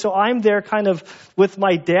ceremony. So I'm there kind of with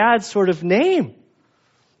my dad's sort of name.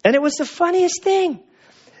 And it was the funniest thing.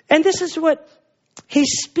 And this is what he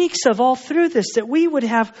speaks of all through this, that we would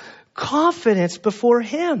have confidence before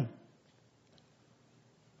him.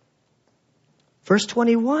 Verse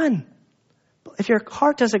 21. If your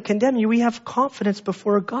heart doesn't condemn you, we have confidence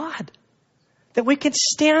before God. That we can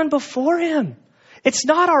stand before him. It's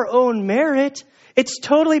not our own merit. It's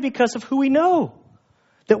totally because of who we know.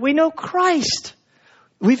 That we know Christ.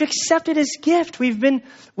 We've accepted his gift. We've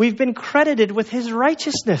been credited with his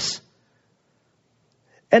righteousness.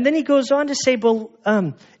 And then he goes on to say,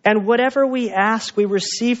 and whatever we ask, we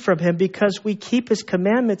receive from him because we keep his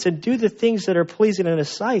commandments and do the things that are pleasing in his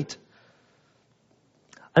sight.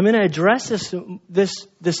 I'm going to address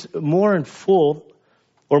this more in full,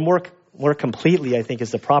 or more completely, I think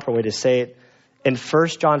is the proper way to say it, in 1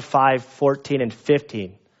 John 5:14 and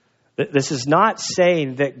 15. This is not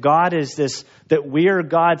saying that God is that we are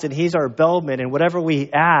God's and he's our bellman, and whatever we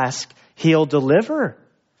ask, he'll deliver.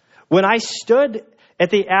 When I stood at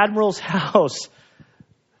the Admiral's house,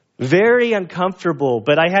 very uncomfortable,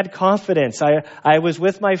 but I had confidence. I was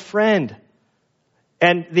with my friend,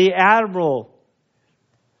 and the Admiral,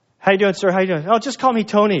 how you doing, sir? How you doing? Oh, just call me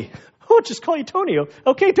Tony. Oh, just call you Tony.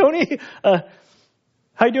 Okay, Tony.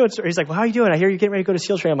 How you doing, sir? He's like, well, how you doing? I hear you're getting ready to go to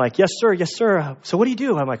SEAL training. I'm like, yes, sir. Yes, sir. So what do you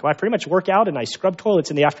do? I'm like, well, I pretty much work out and I scrub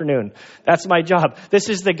toilets in the afternoon. That's my job. This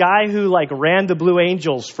is the guy who ran the Blue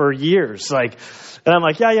Angels for years. And I'm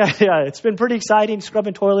like, yeah. It's been pretty exciting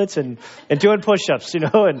scrubbing toilets and doing push-ups,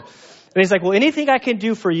 And he's like, well, anything I can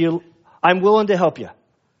do for you, I'm willing to help you.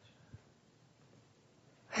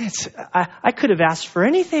 I could have asked for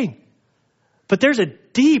anything. But there's a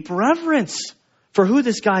deep reverence for who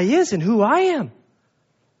this guy is and who I am.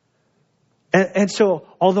 And so,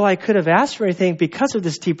 although I could have asked for anything, because of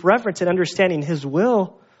this deep reverence and understanding his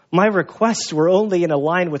will, my requests were only in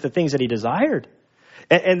line with the things that he desired.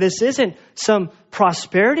 And this isn't some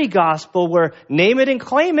prosperity gospel where name it and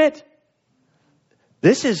claim it.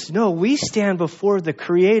 We stand before the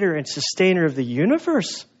creator and sustainer of the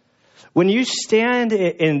universe. When you stand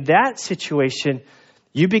in that situation,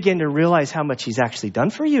 you begin to realize how much he's actually done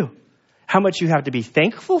for you, how much you have to be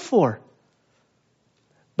thankful for.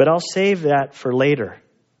 But I'll save that for later.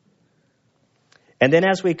 And then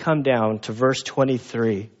as we come down to verse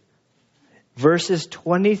 23, verses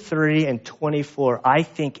 23 and 24, I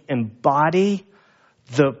think embody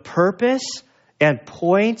the purpose and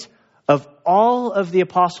point of all of the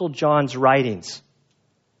Apostle John's writings.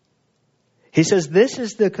 He says, this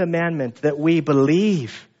is the commandment, that we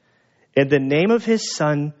believe in the name of his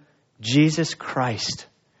Son, Jesus Christ.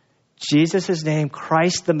 Jesus' name,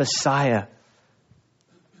 Christ the Messiah.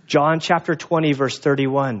 John chapter 20, verse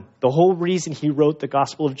 31. The whole reason he wrote the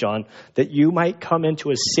Gospel of John, that you might come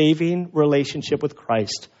into a saving relationship with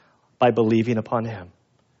Christ by believing upon him.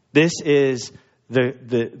 This is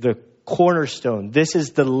the cornerstone. This is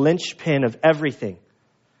the linchpin of everything.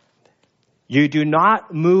 You do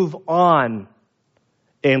not move on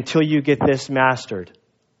until you get this mastered.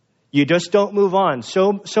 You just don't move on.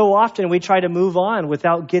 So often we try to move on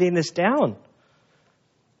without getting this down.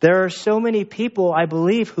 There are so many people, I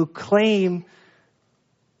believe, who claim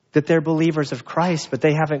that they're believers of Christ, but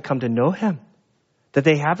they haven't come to know him, that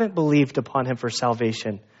they haven't believed upon him for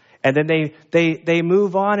salvation. And then they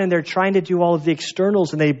move on and they're trying to do all of the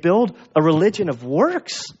externals and they build a religion of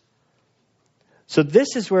works. So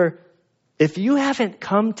this is where, if you haven't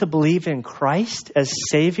come to believe in Christ as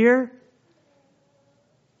Savior,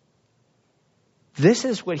 this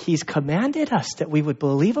is what he's commanded us, that we would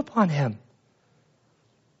believe upon him.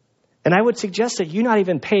 And I would suggest that you not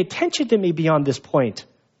even pay attention to me beyond this point.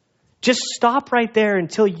 Just stop right there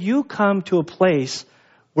until you come to a place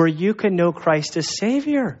where you can know Christ as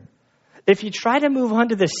Savior. If you try to move on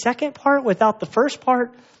to the second part without the first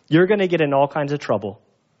part, you're going to get in all kinds of trouble.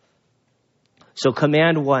 So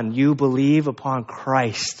command 1, you believe upon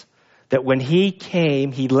Christ, that when he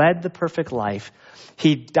came, he led the perfect life.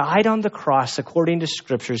 He died on the cross according to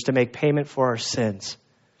scriptures to make payment for our sins.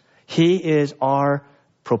 He is our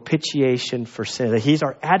propitiation for sin. He's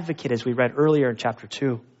our advocate, as we read earlier in chapter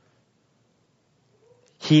 2.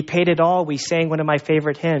 He paid it all. We sang one of my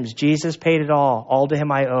favorite hymns. Jesus paid it all to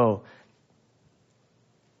him I owe.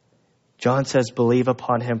 John says, believe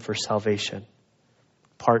upon him for salvation.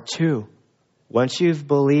 Part 2, once you've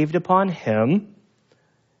believed upon him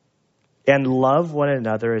and love one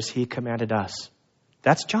another as he commanded us.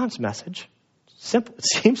 That's John's message. Simple. It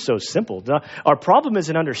seems so simple. Our problem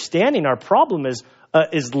isn't understanding. Our problem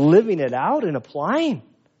is living it out and applying.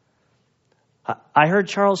 I heard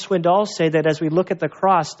Charles Swindoll say that as we look at the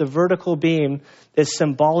cross, the vertical beam is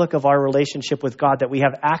symbolic of our relationship with God, that we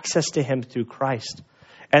have access to him through Christ.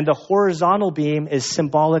 And the horizontal beam is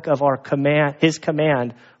symbolic of our command, his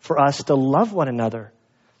command for us to love one another.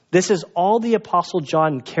 This is all the Apostle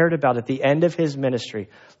John cared about at the end of his ministry.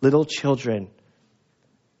 Little children,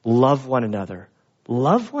 love one another.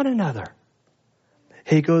 Love one another.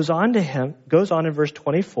 He goes on in verse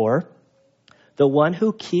 24. The one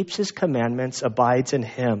who keeps his commandments abides in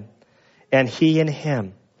him, and he in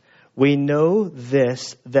him. We know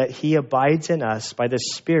this, that he abides in us by the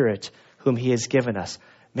Spirit whom he has given us.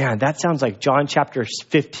 Man, that sounds like John chapter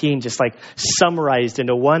 15, just like summarized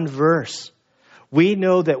into one verse. We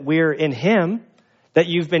know that we're in him, that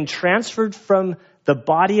you've been transferred from the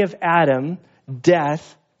body of Adam,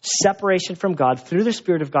 death, separation from God through the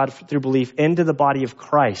Spirit of God through belief into the body of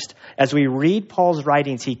Christ. As we read Paul's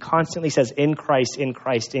writings, he constantly says, in Christ, in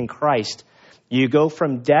Christ, in Christ. You go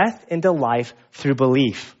from death into life through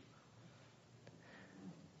belief.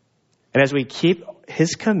 And as we keep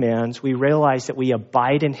his commands, we realize that we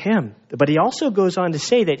abide in him. But he also goes on to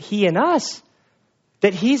say that he in us,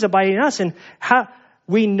 that he's abiding in us. And how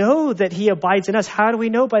we know that he abides in us. How do we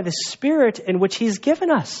know? By the Spirit in which he's given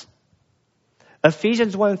us.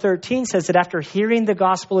 Ephesians 1:13 says that after hearing the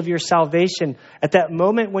gospel of your salvation, at that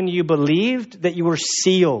moment when you believed, that you were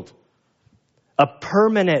sealed. A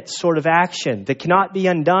permanent sort of action that cannot be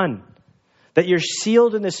undone. That you're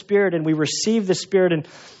sealed in the Spirit, and we receive the Spirit.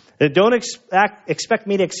 And don't expect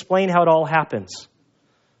me to explain how it all happens.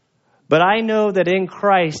 But I know that in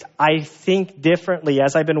Christ, I think differently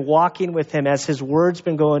as I've been walking with him, as his word's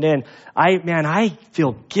been going in. I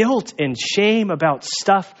feel guilt and shame about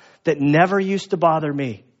stuff that never used to bother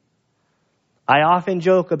me. I often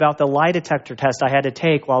joke about the lie detector test I had to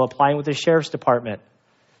take while applying with the sheriff's department.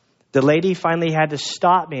 The lady finally had to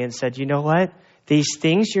stop me and said, you know what? These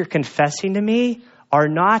things you're confessing to me are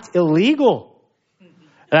not illegal.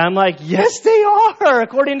 And I'm like, yes, they are,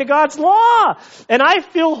 according to God's law. And I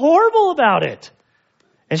feel horrible about it.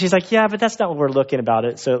 And she's like, yeah, but that's not what we're looking about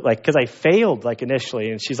it. So because I failed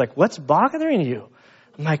initially. And she's like, what's bothering you?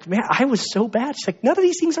 I'm like, man, I was so bad. She's like, none of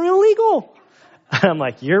these things are illegal. I'm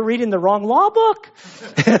like, you're reading the wrong law book.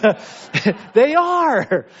 They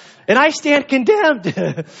are. And I stand condemned.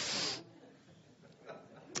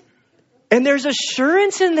 And there's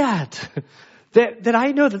assurance in that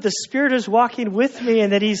I know that the Spirit is walking with me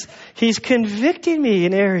and that he's convicting me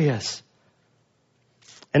in areas.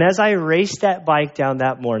 And as I raced that bike down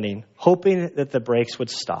that morning, hoping that the brakes would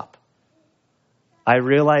stop, I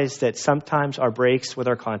realized that sometimes our brakes with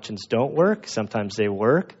our conscience don't work. Sometimes they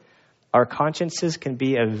work. Our consciences can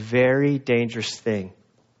be a very dangerous thing.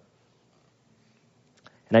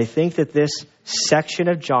 And I think that this section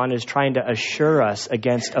of John is trying to assure us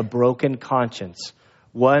against a broken conscience.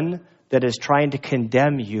 One that is trying to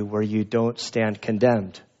condemn you where you don't stand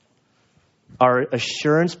condemned. Our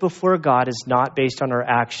assurance before God is not based on our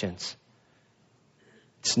actions.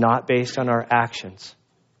 It's not based on our actions.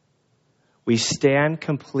 We stand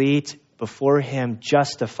complete before him,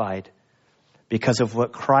 justified because of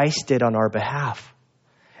what Christ did on our behalf.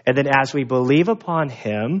 And then as we believe upon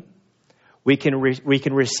him, we can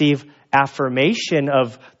receive affirmation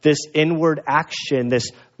of this inward action, this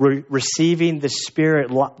receiving the Spirit,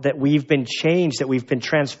 that we've been changed, that we've been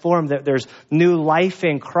transformed, that there's new life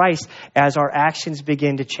in Christ as our actions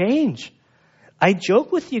begin to change. I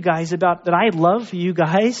joke with you guys about that I love you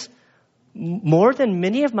guys more than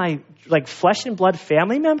many of my flesh and blood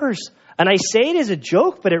family members. And I say it as a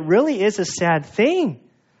joke, but it really is a sad thing.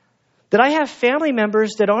 That I have family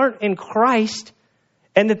members that aren't in Christ,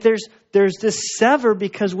 and that there's this sever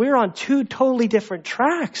because we're on two totally different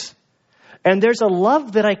tracks. And there's a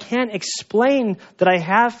love that I can't explain that I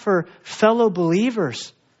have for fellow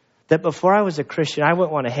believers. That before I was a Christian, I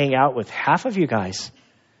wouldn't want to hang out with half of you guys.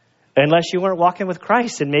 Unless you weren't walking with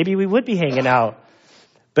Christ, and maybe we would be hanging out.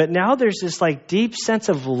 But now there's this deep sense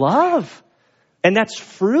of love And that's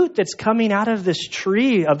fruit that's coming out of this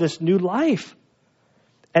tree of this new life.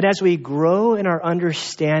 And as we grow in our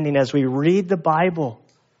understanding, as we read the Bible,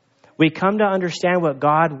 we come to understand what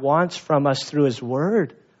God wants from us through his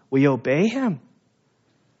word. We obey him.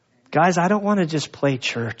 Guys, I don't want to just play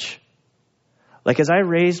church. Like as I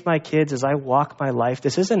raise my kids, as I walk my life,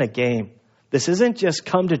 this isn't a game. This isn't just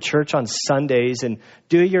come to church on Sundays and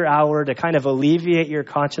do your hour to kind of alleviate your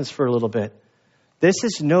conscience for a little bit. This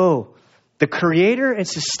is the creator and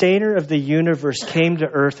sustainer of the universe came to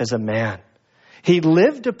earth as a man. He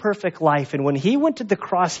lived a perfect life. And when he went to the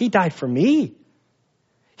cross, he died for me.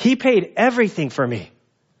 He paid everything for me.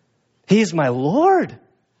 He is my Lord.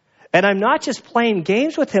 And I'm not just playing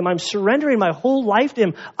games with him. I'm surrendering my whole life to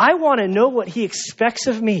him. I want to know what he expects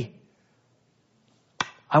of me.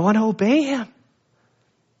 I want to obey him.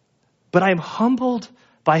 But I'm humbled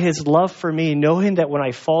by his love for me, knowing that when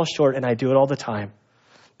I fall short, and I do it all the time,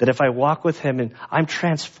 that if I walk with him and I'm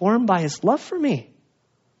transformed by his love for me.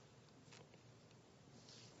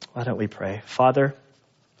 Why don't we pray? Father,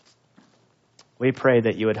 we pray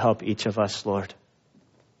that you would help each of us, Lord.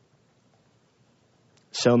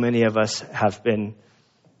 So many of us have been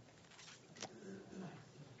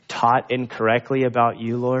taught incorrectly about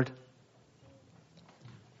you, Lord.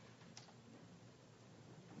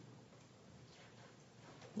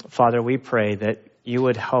 Father, we pray that you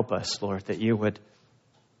would help us, Lord, that you would,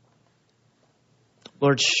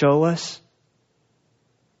 Lord, show us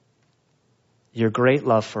your great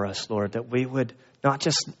love for us, Lord, that we would not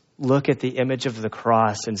just look at the image of the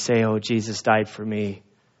cross and say, oh, Jesus died for me.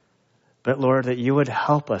 But Lord, that you would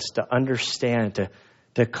help us to understand,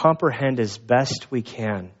 to comprehend as best we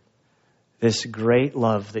can this great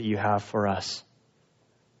love that you have for us.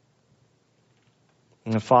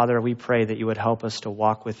 And Father, we pray that you would help us to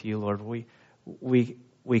walk with you, Lord.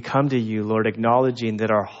 We come to you, Lord, acknowledging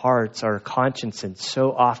that our hearts, our consciences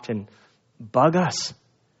so often bug us.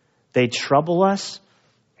 They trouble us,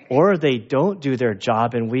 or they don't do their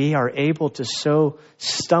job, and we are able to so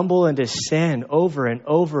stumble into sin over and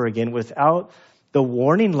over again without the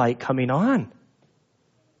warning light coming on.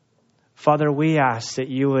 Father, we ask that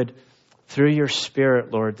you would, through your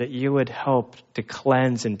Spirit, Lord, that you would help to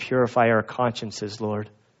cleanse and purify our consciences, Lord.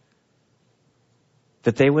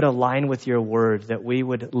 That they would align with your word, that we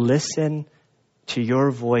would listen to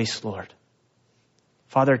your voice, Lord.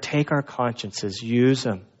 Father, take our consciences, use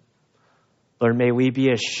them. Lord, may we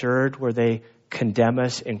be assured where they condemn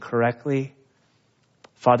us incorrectly.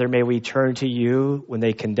 Father, may we turn to you when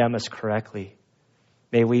they condemn us correctly.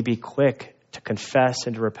 May we be quick to confess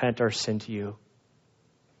and to repent our sin to you.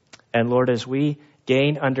 And Lord, as we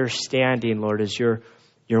gain understanding, Lord, as your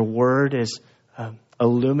word is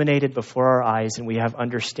illuminated before our eyes and we have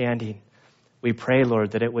understanding, we pray,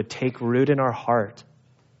 Lord, that it would take root in our heart.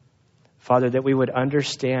 Father, that we would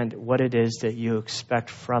understand what it is that you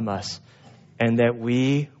expect from us, and that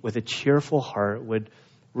we, with a cheerful heart, would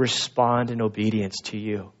respond in obedience to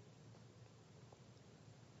you.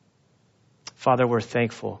 Father, we're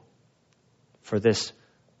thankful for this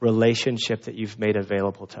relationship that you've made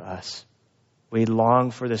available to us. We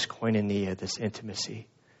long for this koinonia, this intimacy.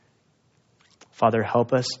 Father,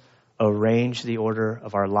 help us arrange the order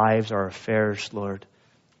of our lives, our affairs, Lord,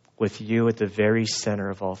 with you at the very center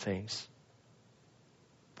of all things.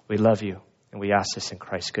 We love you, and we ask this in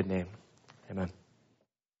Christ's good name. Amen.